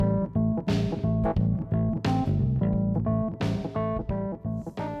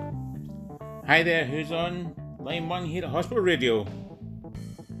Hi there, who's on line 1 here at Hospital Radio?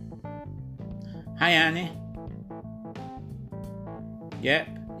 Hi Annie. Yep.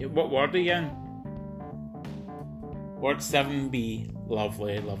 What ward are you in? Ward 7B.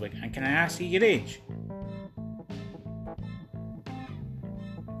 Lovely, lovely. And can I ask you your age?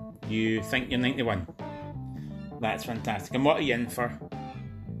 You think you're 91? That's fantastic. And what are you in for?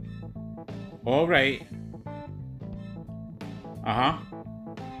 Alright. Uh-huh.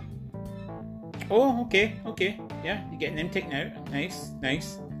 Oh, okay. Yeah, you're getting them taken out. Nice.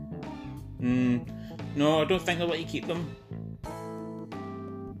 No, I don't think they'll let you keep them.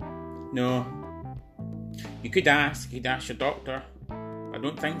 No. You could ask your doctor. I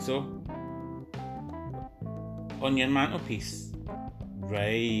don't think so. On your mantelpiece.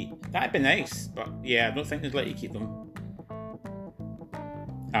 Right. That'd be nice, but yeah, I don't think they'd let you keep them.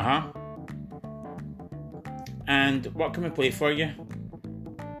 Uh-huh. And what can we play for you?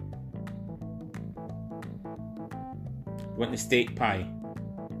 You want the steak pie?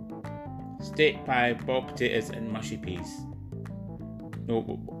 Steak pie, boiled potatoes and mushy peas.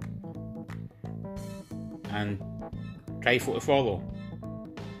 No. And trifle to follow.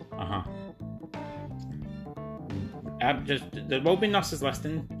 Uh-huh. There will be nurses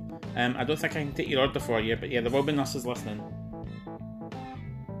listening. I don't think I can take your order for you, but yeah, there will be nurses listening.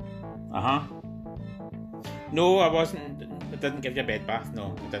 Uh-huh. No, I wasn't. I didn't give you a bed bath.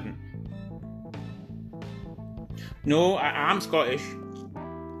 No, I didn't. No, I'm Scottish.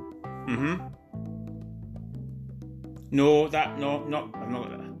 No, I'm not.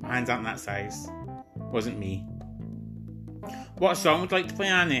 My hands aren't that size. Wasn't me. What song would you like to play,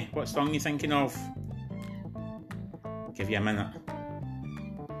 Annie? What song are you thinking of? Give you a minute.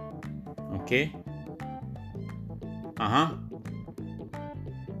 Okay. Uh-huh.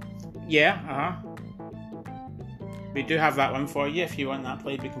 Yeah, uh-huh. We do have that one for you. If you want that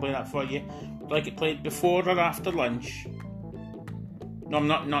played, we can play that for you. Would you like it played before or after lunch? No, I'm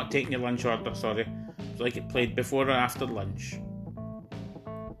not taking your lunch order, sorry. Would you like it played before or after lunch?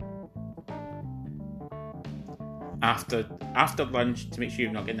 After lunch, to make sure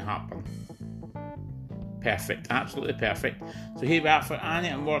you're not getting heartburn. Perfect, absolutely perfect. So here we are for Annie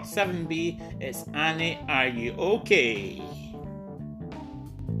and Ward 7B. It's Annie, are you okay?